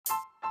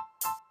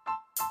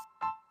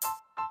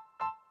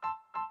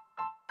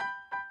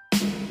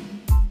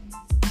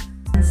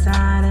Hey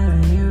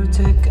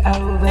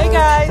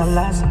guys, I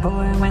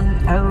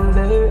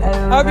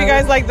hope you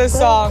guys like this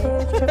song.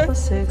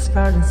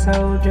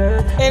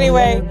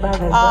 Anyway,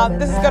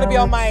 this is going to be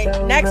on my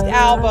next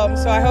album,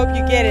 so I hope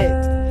you get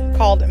it,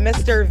 called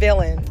Mr.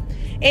 Villain.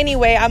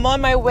 Anyway, I'm on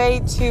my way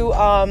to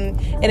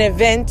an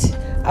event.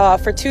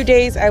 For 2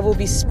 days, I will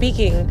be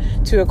speaking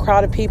to a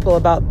crowd of people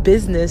about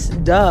business,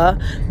 but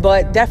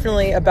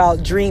definitely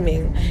about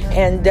dreaming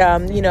and,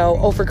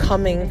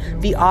 overcoming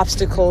the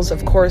obstacles.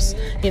 Of course,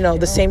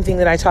 the same thing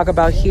that I talk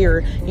about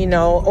here,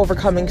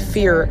 overcoming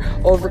fear,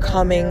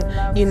 overcoming,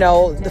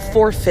 the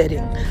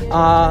forfeiting.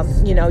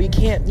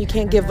 You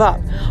can't give up.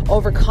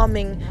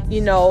 Overcoming,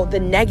 the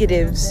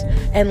negatives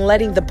and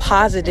letting the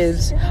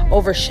positives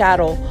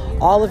overshadow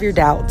all of your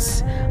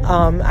doubts.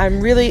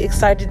 I'm really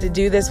excited to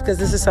do this because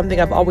this is something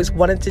I've always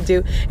wanted to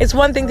do. It's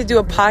one thing to do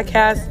a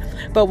podcast,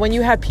 but when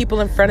you have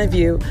people in front of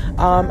you,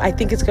 I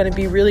think it's going to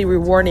be really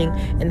rewarding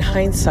in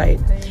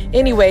hindsight.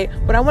 Anyway,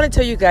 what I want to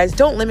tell you guys,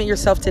 don't limit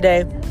yourself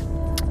today.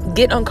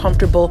 Get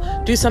uncomfortable,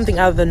 do something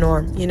out of the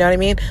norm. You know what I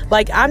mean?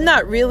 Like, I'm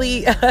not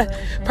really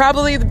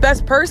probably the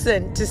best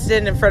person to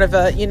sit in front of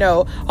a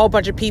whole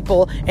bunch of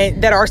people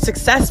and that are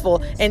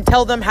successful and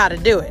tell them how to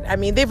do it. I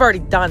mean, they've already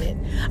done it.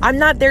 I'm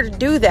not there to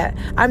do that.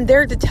 I'm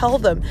there to tell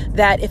them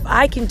that if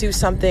I can do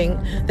something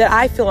that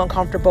I feel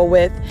uncomfortable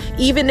with,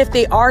 even if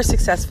they are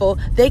successful,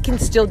 they can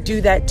still do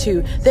that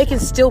too. They can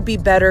still be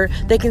better.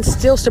 They can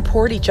still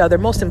support each other.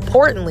 Most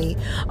importantly,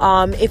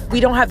 if we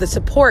don't have the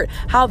support,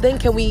 how then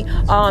can we,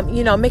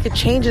 make a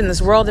change in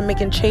this world and make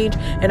a change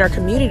in our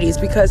communities?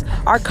 Because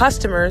our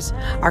customers,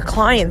 our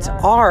clients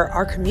are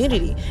our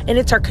community, and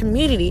it's our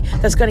community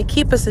that's going to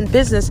keep us in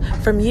business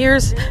from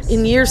years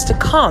and years to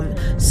come.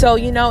 So,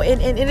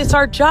 and it's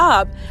our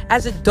job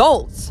as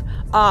adults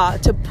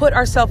to put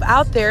ourselves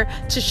out there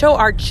to show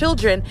our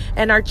children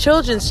and our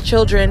children's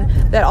children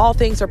that all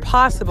things are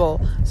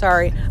possible.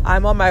 Sorry,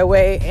 I'm on my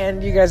way,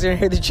 and you guys are going to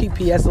hear the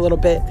GPS a little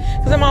bit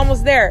because I'm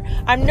almost there.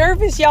 I'm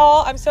nervous,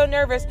 y'all. I'm so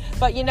nervous,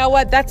 but you know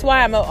what? That's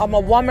why I'm a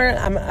woman.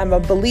 I'm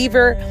a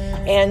believer,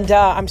 and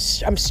I'm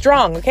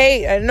strong.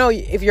 Okay, I know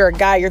if you're a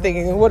guy, you're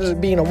thinking, what does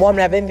being a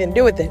woman have anything to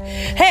do with it?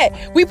 Hey,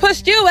 we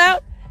pushed you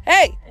out.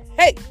 Hey,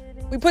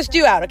 we pushed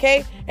you out.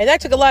 Okay, and that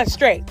took a lot of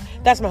strength.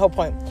 That's my whole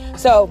point.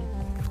 So,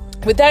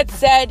 with that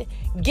said,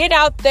 get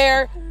out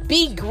there,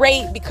 be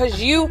great,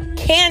 because you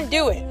can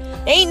do it.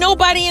 Ain't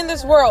nobody in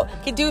this world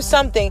can do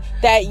something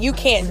that you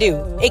can't do.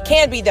 It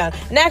can be done.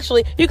 And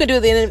actually, you can do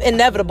the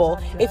inevitable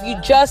if you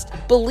just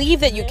believe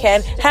that you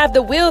can, have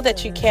the will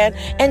that you can,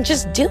 and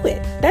just do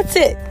it. That's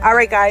it. All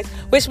right, guys.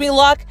 Wish me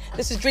luck.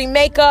 This is Dream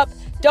Makeup.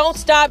 Don't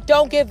stop.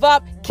 Don't give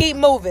up. Keep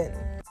moving.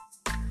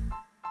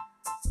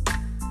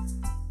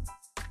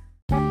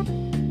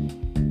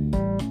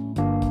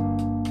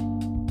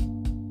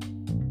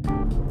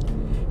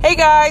 Hey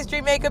guys,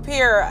 Dream Makeup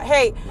here.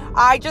 Hey,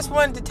 I just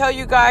wanted to tell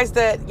you guys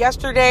that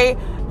yesterday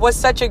was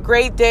such a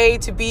great day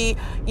to be,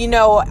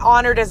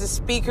 honored as a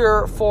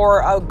speaker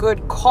for a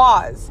good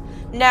cause.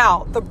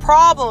 Now, the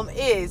problem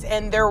is,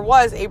 and there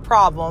was a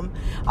problem,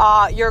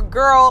 your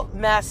girl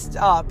messed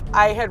up.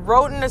 I had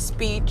written a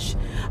speech.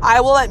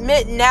 I will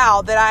admit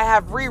now that I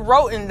have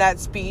rewritten that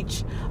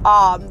speech.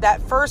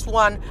 That first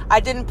one, I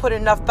didn't put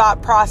enough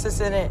thought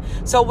process in it.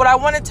 So what I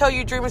want to tell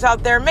you dreamers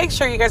out there, make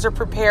sure you guys are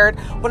prepared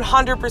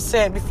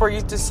 100% before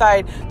you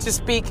decide to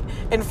speak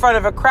in front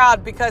of a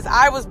crowd, because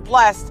I was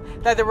blessed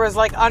that there was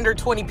like under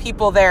 20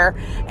 people there,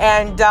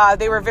 and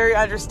they were very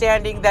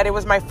understanding that it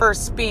was my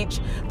first speech.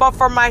 But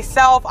for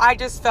myself, I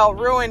just felt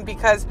ruined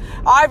because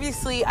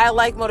obviously I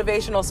like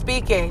motivational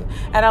speaking,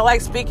 and I like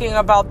speaking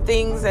about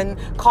things and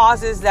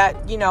causes that,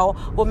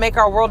 will make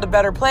our world a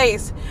better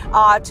place.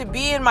 To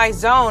be in my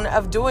zone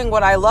of doing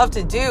what I love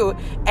to do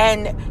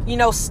and,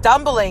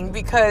 stumbling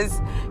because,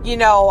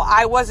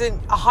 I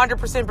wasn't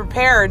 100%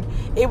 prepared.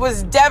 It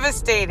was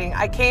devastating.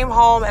 I came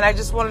home and I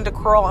just wanted to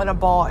curl in a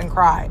ball and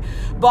cry.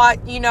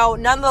 But,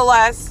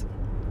 nonetheless,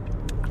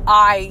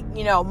 I,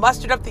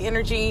 mustered up the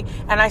energy,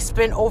 and I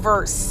spent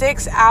over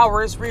 6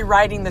 hours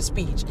rewriting the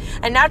speech.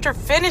 And after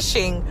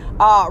finishing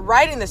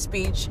writing the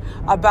speech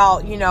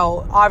about,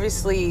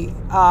 obviously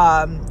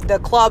the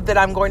club that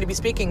I'm going to be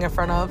speaking in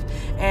front of,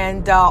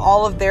 and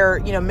all of their,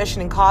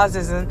 mission and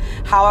causes, and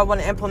how I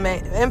want to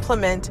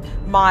implement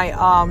my,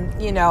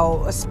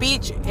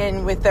 speech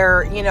in with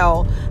their,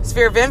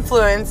 sphere of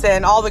influence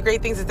and all the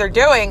great things that they're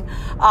doing,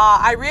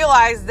 I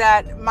realized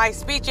that my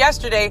speech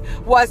yesterday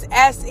was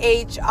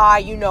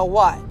SHI,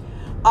 what.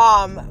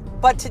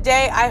 But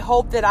today I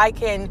hope that I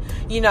can,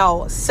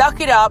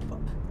 suck it up,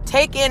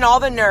 take in all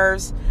the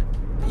nerves,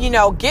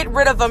 get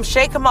rid of them,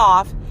 shake them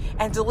off,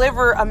 and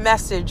deliver a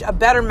message, a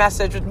better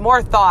message with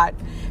more thought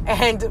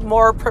and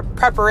more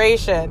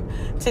preparation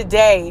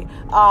today.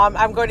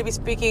 I'm going to be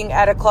speaking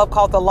at a club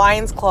called the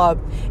Lions Club,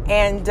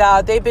 and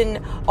they've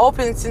been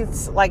open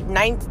since like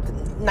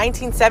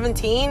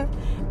 1917.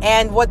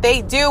 And what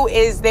they do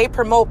is they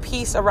promote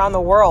peace around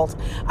the world.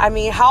 I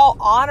mean, how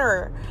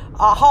honored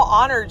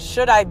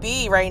should I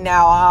be right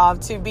now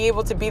to be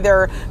able to be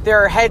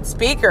their head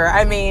speaker?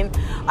 I mean,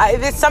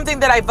 it's something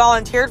that I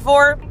volunteered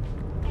for.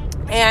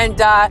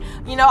 And,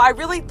 I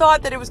really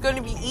thought that it was going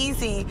to be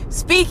easy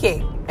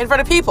speaking in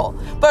front of people,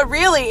 but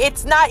really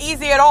it's not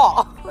easy at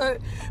all.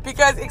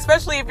 Because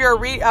especially if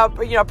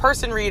you're a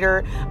person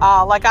reader,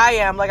 like I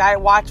am, like I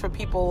watch what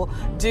people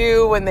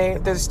do when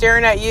they're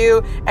staring at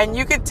you, and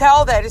you could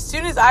tell that as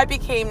soon as I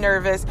became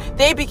nervous,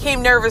 they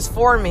became nervous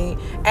for me,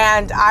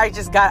 and I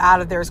just got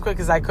out of there as quick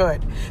as I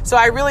could. So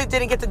I really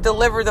didn't get to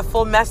deliver the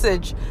full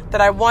message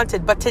that I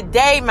wanted. But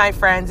today, my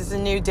friends, is a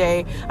new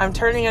day. I'm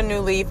turning a new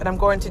leaf, and I'm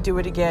going to do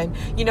it again.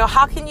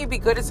 How can you be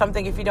good at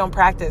something if you don't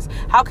practice?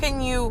 How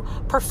can you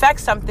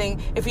perfect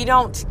something if you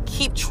don't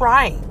keep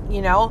trying?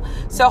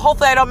 So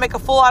hopefully I don't make a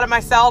fool out of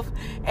myself,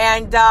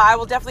 and I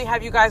will definitely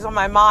have you guys on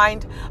my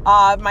mind,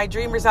 my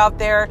dreamers out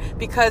there,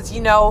 because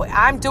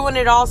I'm doing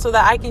it all so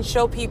that I can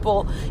show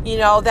people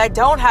that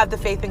don't have the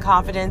faith and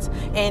confidence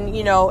in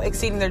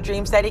exceeding their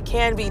dreams, that it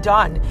can be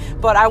done.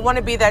 But I want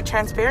to be that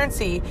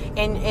transparency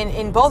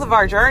in both of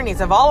our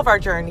journeys, of all of our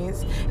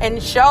journeys,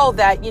 and show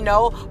that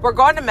we're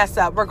going to mess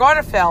up, we're going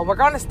to fail, we're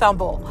going to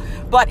stumble,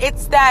 but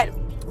it's that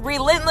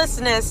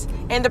relentlessness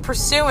and the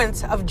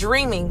pursuance of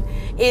dreaming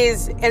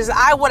is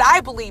what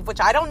I believe,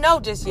 which I don't know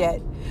just yet,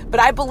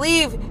 but I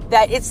believe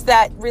that it's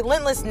that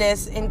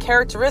relentlessness and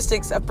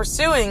characteristics of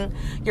pursuing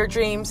your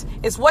dreams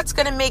is what's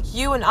going to make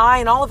you and I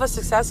and all of us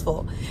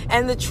successful.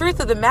 And the truth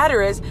of the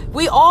matter is,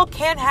 we all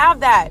can have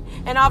that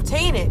and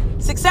obtain it.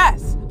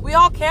 Success. We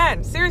all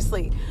can.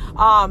 Seriously.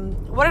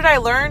 What did I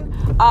learn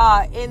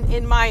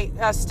in my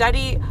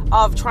study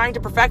of trying to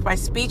perfect my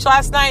speech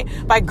last night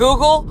by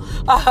Google?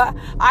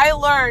 I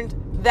learned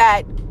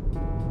that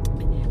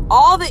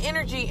all the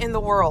energy in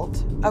the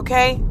world,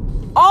 okay,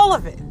 all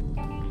of it,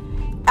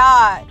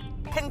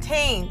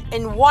 contained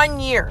in 1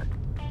 year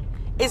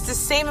is the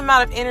same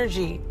amount of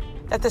energy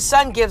that the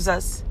sun gives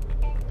us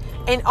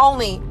in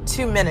only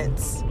 2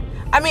 minutes.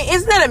 I mean,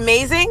 isn't that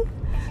amazing?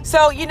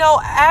 So,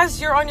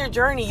 as you're on your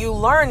journey, you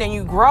learn and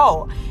you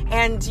grow.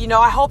 And,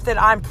 I hope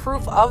that I'm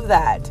proof of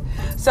that.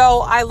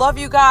 So I love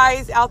you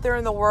guys out there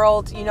in the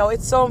world.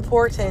 It's so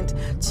important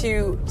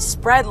to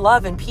spread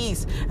love and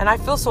peace. And I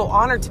feel so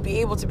honored to be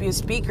able to be a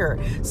speaker.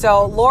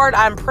 So, Lord,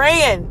 I'm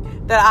praying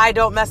that I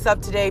don't mess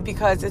up today,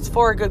 because it's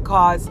for a good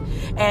cause.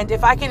 And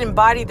if I can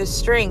embody the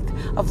strength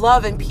of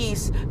love and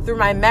peace through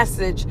my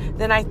message,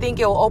 then I think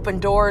it will open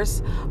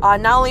doors,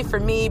 not only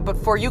for me, but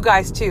for you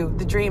guys too,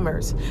 the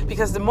dreamers.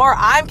 Because the more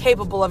I'm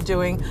capable of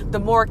doing, the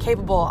more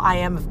capable I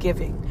am of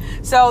giving.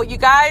 So you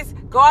guys,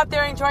 go out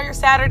there, enjoy your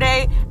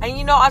Saturday.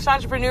 And us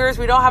entrepreneurs,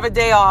 we don't have a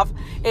day off.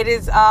 It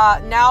is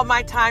now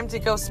my time to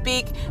go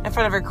speak in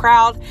front of a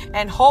crowd.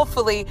 And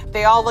hopefully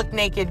they all look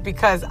naked,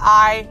 because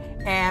I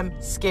am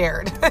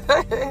scared.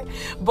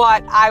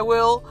 But I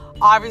will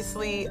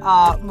obviously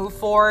move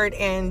forward,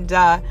 and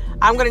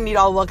I'm going to need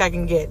all the luck I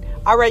can get.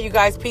 All right, you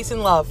guys, peace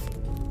and love.